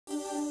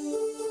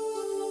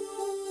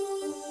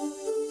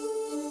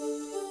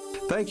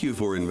Thank you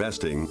for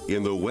investing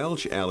in the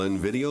WelchAllyn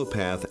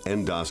VideoPath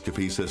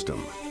endoscopy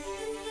system.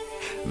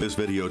 This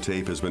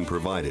videotape has been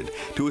provided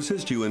to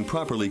assist you in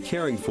properly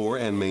caring for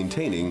and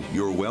maintaining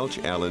your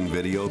WelchAllyn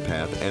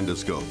VideoPath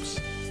endoscopes.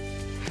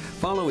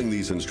 Following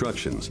these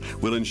instructions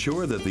will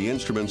ensure that the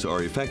instruments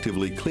are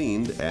effectively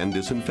cleaned and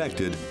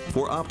disinfected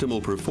for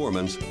optimal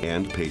performance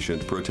and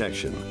patient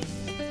protection.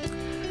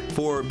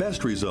 For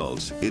best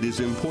results, it is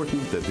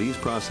important that these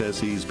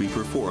processes be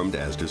performed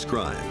as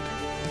described.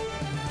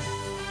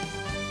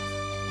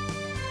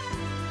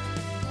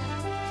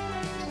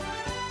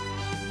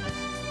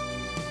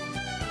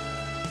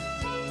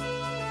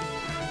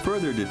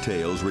 Further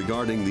details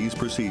regarding these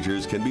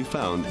procedures can be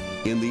found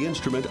in the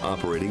instrument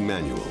operating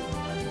manual.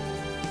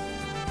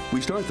 We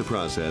start the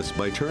process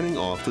by turning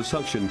off the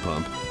suction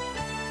pump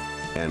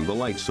and the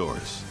light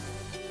source.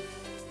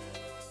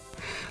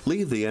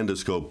 Leave the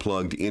endoscope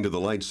plugged into the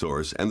light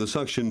source and the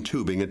suction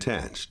tubing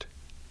attached.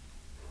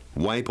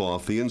 Wipe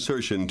off the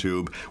insertion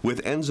tube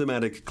with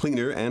enzymatic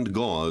cleaner and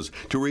gauze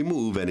to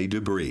remove any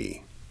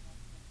debris.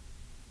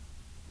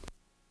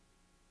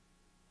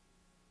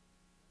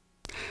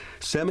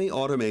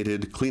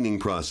 Semi-automated cleaning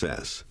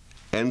process,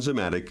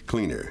 enzymatic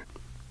cleaner.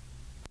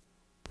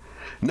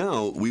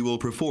 Now we will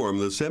perform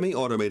the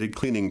semi-automated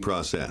cleaning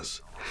process,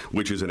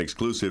 which is an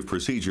exclusive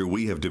procedure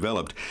we have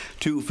developed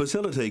to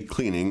facilitate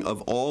cleaning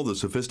of all the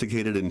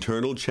sophisticated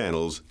internal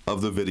channels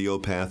of the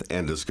VideoPath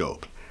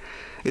endoscope.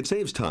 It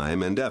saves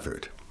time and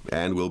effort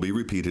and will be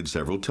repeated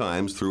several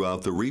times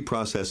throughout the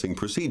reprocessing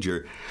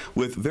procedure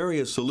with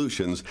various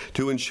solutions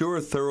to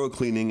ensure thorough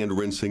cleaning and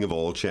rinsing of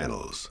all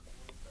channels.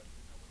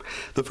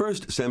 The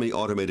first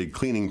semi-automated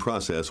cleaning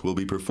process will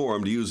be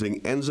performed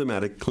using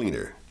enzymatic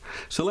cleaner.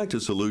 Select a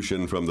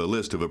solution from the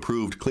list of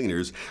approved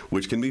cleaners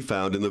which can be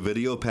found in the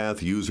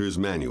VideoPath user's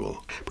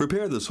manual.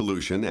 Prepare the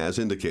solution as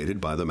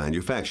indicated by the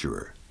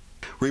manufacturer.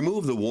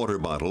 Remove the water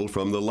bottle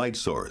from the light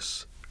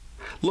source.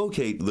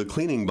 Locate the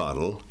cleaning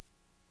bottle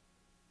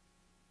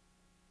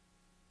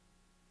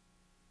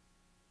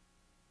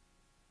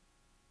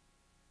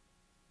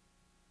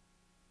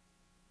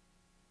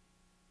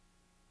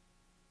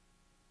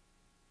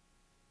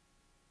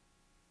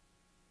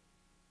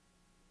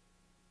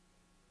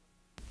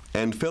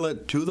and fill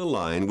it to the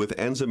line with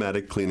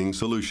enzymatic cleaning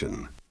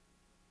solution.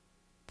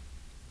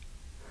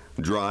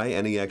 Dry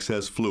any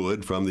excess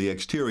fluid from the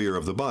exterior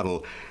of the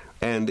bottle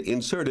and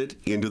insert it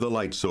into the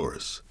light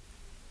source.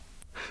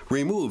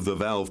 Remove the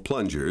valve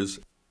plungers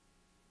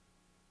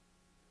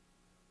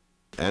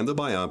and the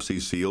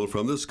biopsy seal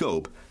from the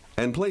scope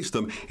and place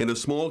them in a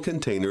small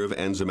container of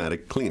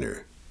enzymatic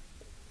cleaner.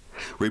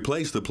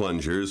 Replace the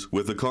plungers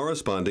with the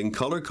corresponding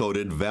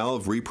color-coded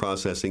valve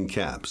reprocessing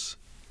caps.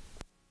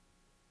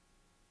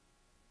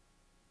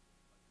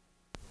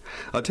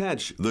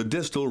 Attach the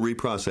distal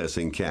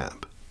reprocessing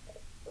cap.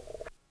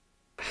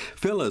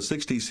 Fill a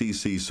 60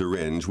 cc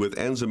syringe with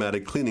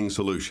enzymatic cleaning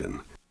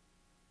solution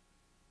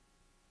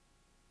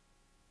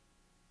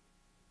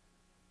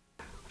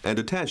and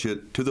attach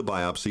it to the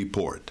biopsy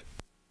port.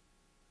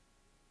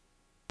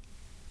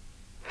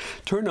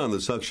 Turn on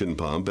the suction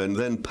pump and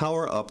then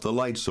power up the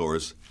light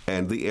source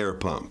and the air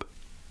pump.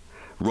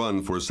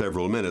 Run for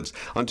several minutes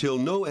until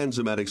no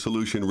enzymatic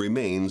solution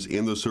remains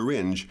in the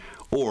syringe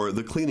or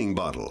the cleaning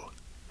bottle.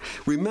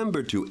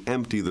 Remember to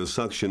empty the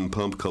suction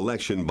pump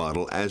collection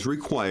bottle as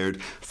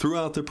required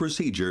throughout the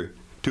procedure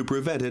to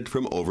prevent it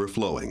from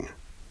overflowing.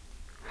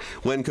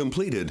 When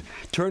completed,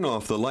 turn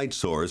off the light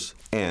source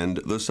and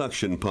the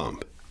suction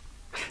pump.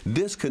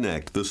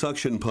 Disconnect the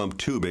suction pump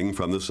tubing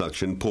from the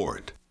suction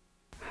port.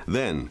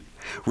 Then,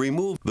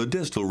 remove the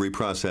distal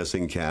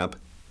reprocessing cap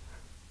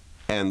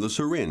and the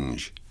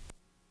syringe.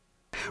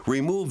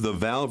 Remove the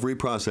valve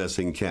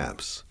reprocessing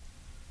caps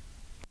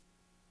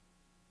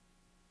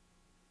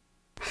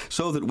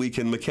so that we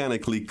can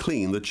mechanically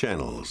clean the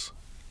channels.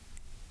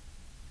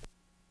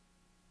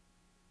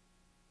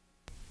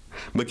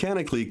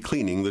 Mechanically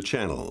cleaning the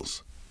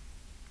channels.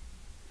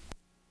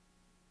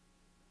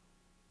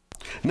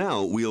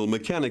 Now we'll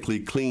mechanically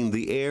clean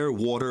the air,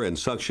 water, and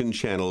suction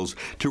channels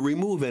to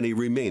remove any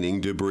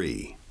remaining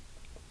debris.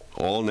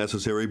 All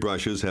necessary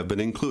brushes have been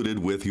included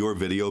with your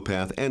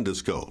VideoPath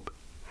endoscope.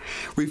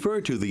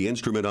 Refer to the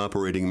instrument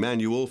operating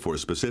manual for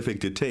specific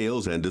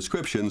details and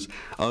descriptions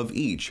of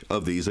each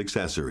of these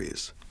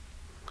accessories.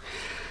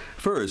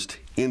 First,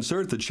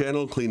 insert the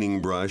channel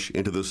cleaning brush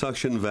into the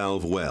suction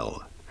valve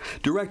well,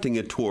 directing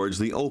it towards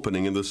the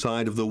opening in the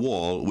side of the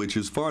wall which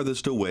is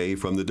farthest away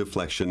from the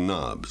deflection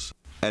knobs.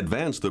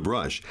 Advance the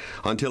brush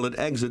until it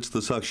exits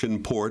the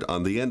suction port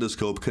on the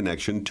endoscope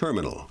connection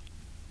terminal.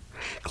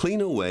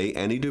 Clean away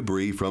any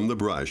debris from the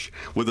brush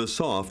with a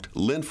soft,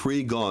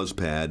 lint-free gauze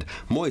pad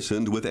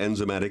moistened with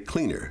enzymatic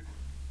cleaner,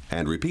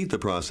 and repeat the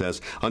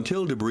process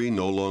until debris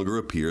no longer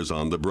appears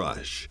on the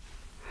brush.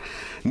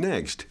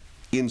 Next,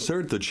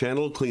 insert the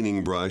channel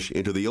cleaning brush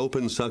into the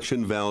open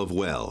suction valve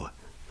well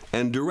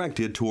and direct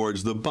it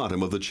towards the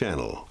bottom of the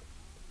channel.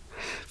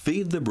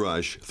 Feed the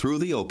brush through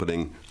the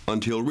opening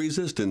until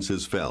resistance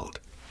is felt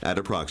at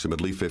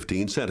approximately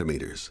 15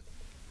 centimeters.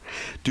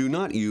 Do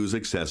not use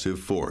excessive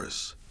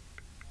force.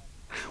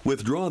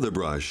 Withdraw the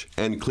brush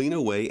and clean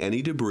away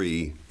any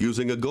debris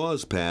using a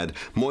gauze pad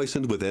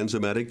moistened with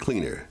enzymatic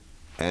cleaner,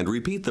 and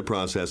repeat the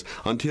process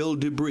until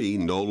debris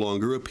no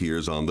longer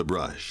appears on the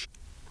brush.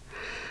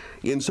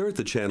 Insert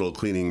the channel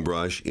cleaning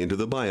brush into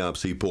the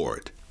biopsy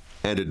port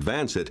and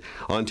advance it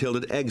until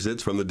it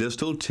exits from the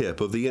distal tip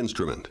of the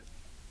instrument.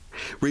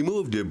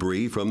 Remove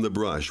debris from the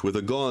brush with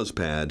a gauze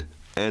pad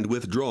and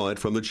withdraw it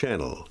from the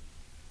channel.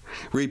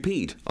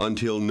 Repeat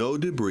until no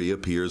debris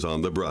appears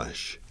on the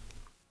brush.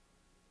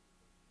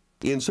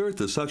 Insert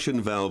the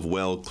suction valve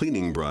well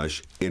cleaning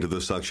brush into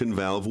the suction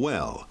valve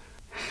well.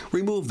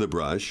 Remove the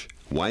brush,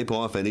 wipe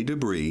off any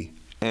debris,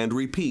 and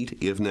repeat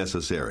if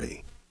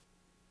necessary.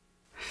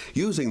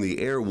 Using the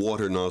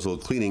air-water nozzle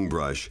cleaning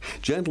brush,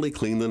 gently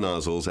clean the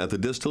nozzles at the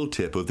distal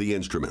tip of the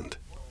instrument.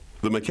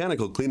 The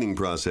mechanical cleaning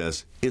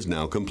process is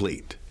now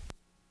complete.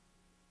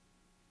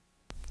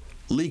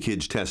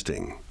 Leakage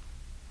testing.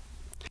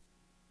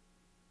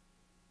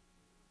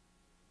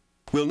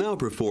 We'll now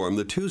perform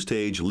the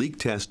two-stage leak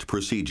test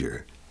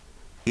procedure.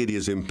 It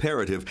is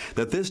imperative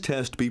that this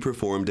test be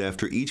performed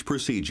after each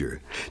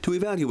procedure to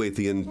evaluate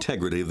the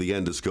integrity of the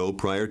endoscope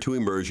prior to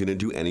immersion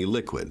into any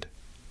liquid.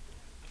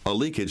 A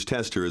leakage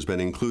tester has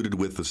been included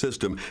with the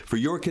system for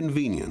your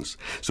convenience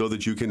so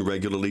that you can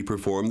regularly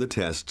perform the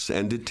tests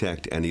and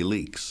detect any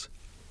leaks.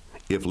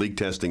 If leak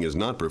testing is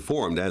not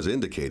performed as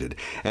indicated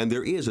and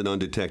there is an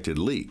undetected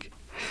leak,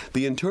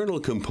 the internal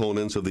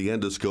components of the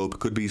endoscope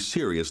could be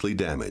seriously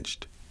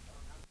damaged.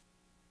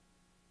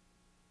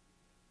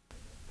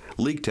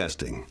 Leak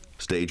testing,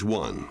 Stage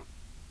 1.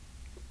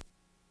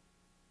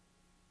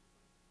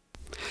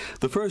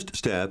 The first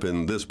step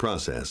in this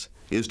process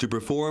is to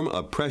perform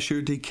a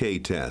pressure decay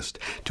test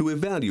to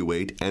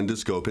evaluate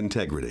endoscope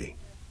integrity.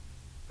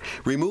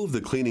 Remove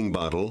the cleaning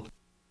bottle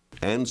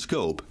and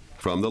scope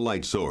from the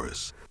light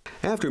source.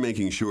 After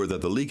making sure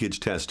that the leakage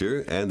tester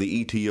and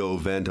the ETO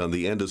vent on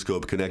the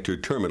endoscope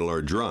connector terminal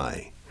are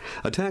dry,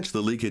 attach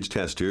the leakage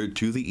tester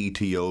to the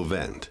ETO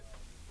vent.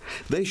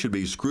 They should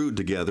be screwed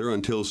together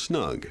until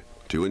snug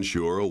to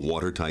ensure a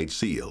watertight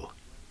seal.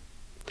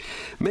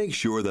 Make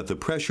sure that the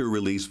pressure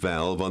release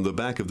valve on the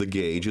back of the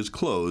gauge is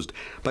closed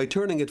by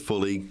turning it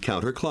fully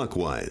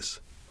counterclockwise.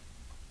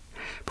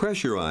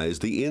 Pressurize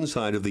the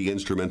inside of the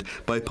instrument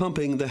by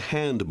pumping the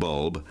hand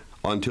bulb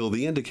until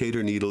the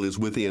indicator needle is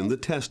within the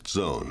test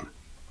zone.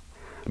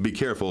 Be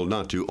careful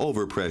not to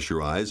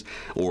overpressurize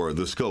or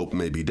the scope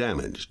may be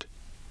damaged.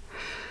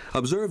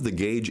 Observe the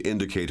gauge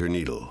indicator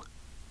needle.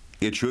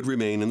 It should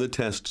remain in the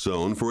test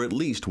zone for at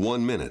least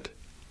 1 minute.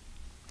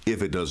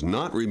 If it does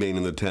not remain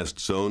in the test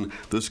zone,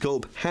 the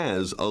scope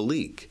has a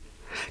leak.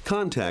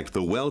 Contact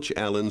the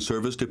WelchAllyn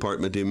service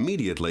department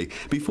immediately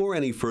before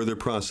any further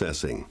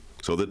processing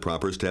so that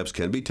proper steps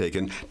can be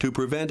taken to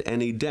prevent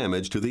any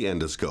damage to the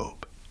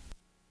endoscope.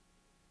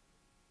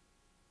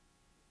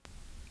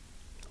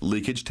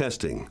 Leakage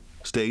testing,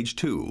 Stage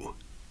 2.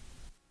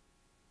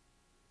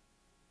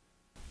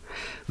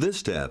 This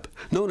step,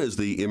 known as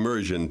the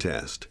immersion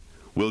test,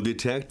 will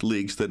detect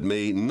leaks that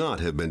may not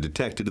have been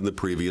detected in the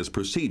previous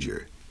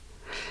procedure.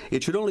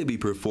 It should only be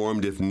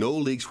performed if no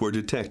leaks were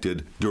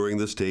detected during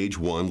the Stage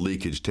 1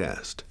 leakage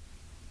test.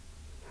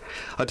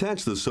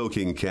 Attach the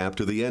soaking cap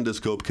to the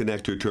endoscope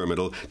connector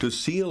terminal to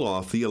seal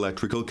off the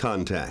electrical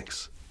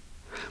contacts.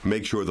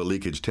 Make sure the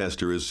leakage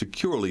tester is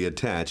securely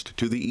attached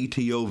to the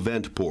ETO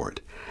vent port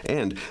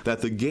and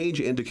that the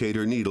gauge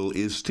indicator needle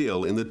is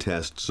still in the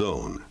test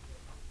zone.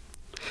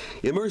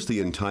 Immerse the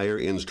entire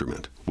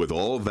instrument, with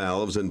all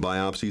valves and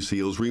biopsy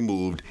seals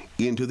removed,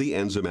 into the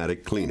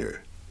enzymatic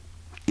cleaner.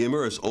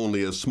 Immerse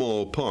only a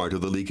small part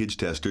of the leakage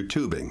tester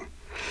tubing.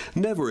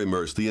 Never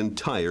immerse the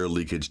entire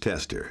leakage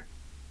tester.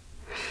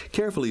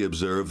 Carefully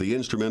observe the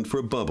instrument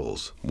for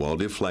bubbles while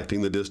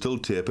deflecting the distal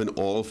tip in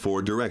all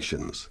 4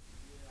 directions.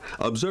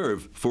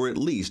 Observe for at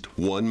least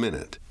 1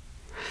 minute.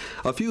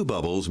 A few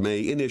bubbles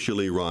may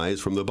initially rise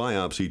from the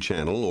biopsy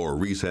channel or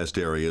recessed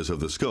areas of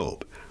the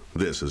scope.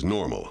 This is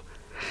normal.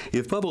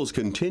 If bubbles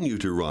continue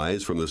to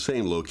rise from the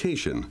same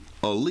location,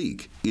 a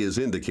leak is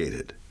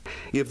indicated.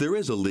 If there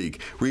is a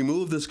leak,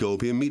 remove the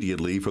scope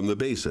immediately from the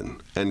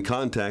basin and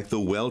contact the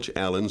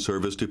WelchAllyn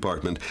service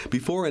department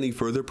before any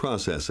further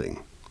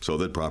processing so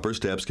that proper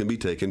steps can be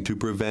taken to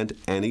prevent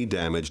any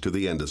damage to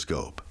the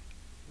endoscope.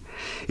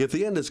 If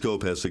the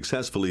endoscope has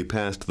successfully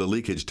passed the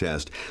leakage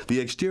test, the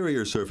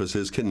exterior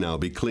surfaces can now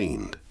be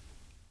cleaned.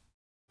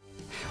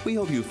 We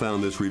hope you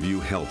found this review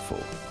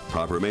helpful.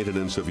 Proper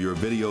maintenance of your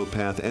video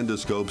path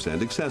endoscopes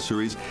and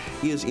accessories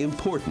is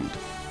important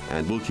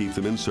and will keep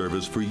them in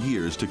service for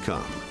years to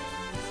come.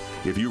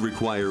 If you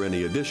require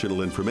any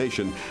additional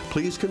information,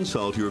 please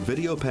consult your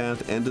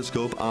VideoPath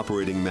endoscope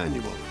operating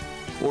manual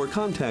or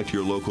contact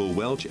your local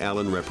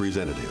WelchAllyn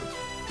representative.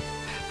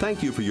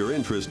 Thank you for your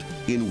interest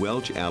in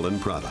WelchAllyn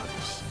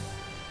products.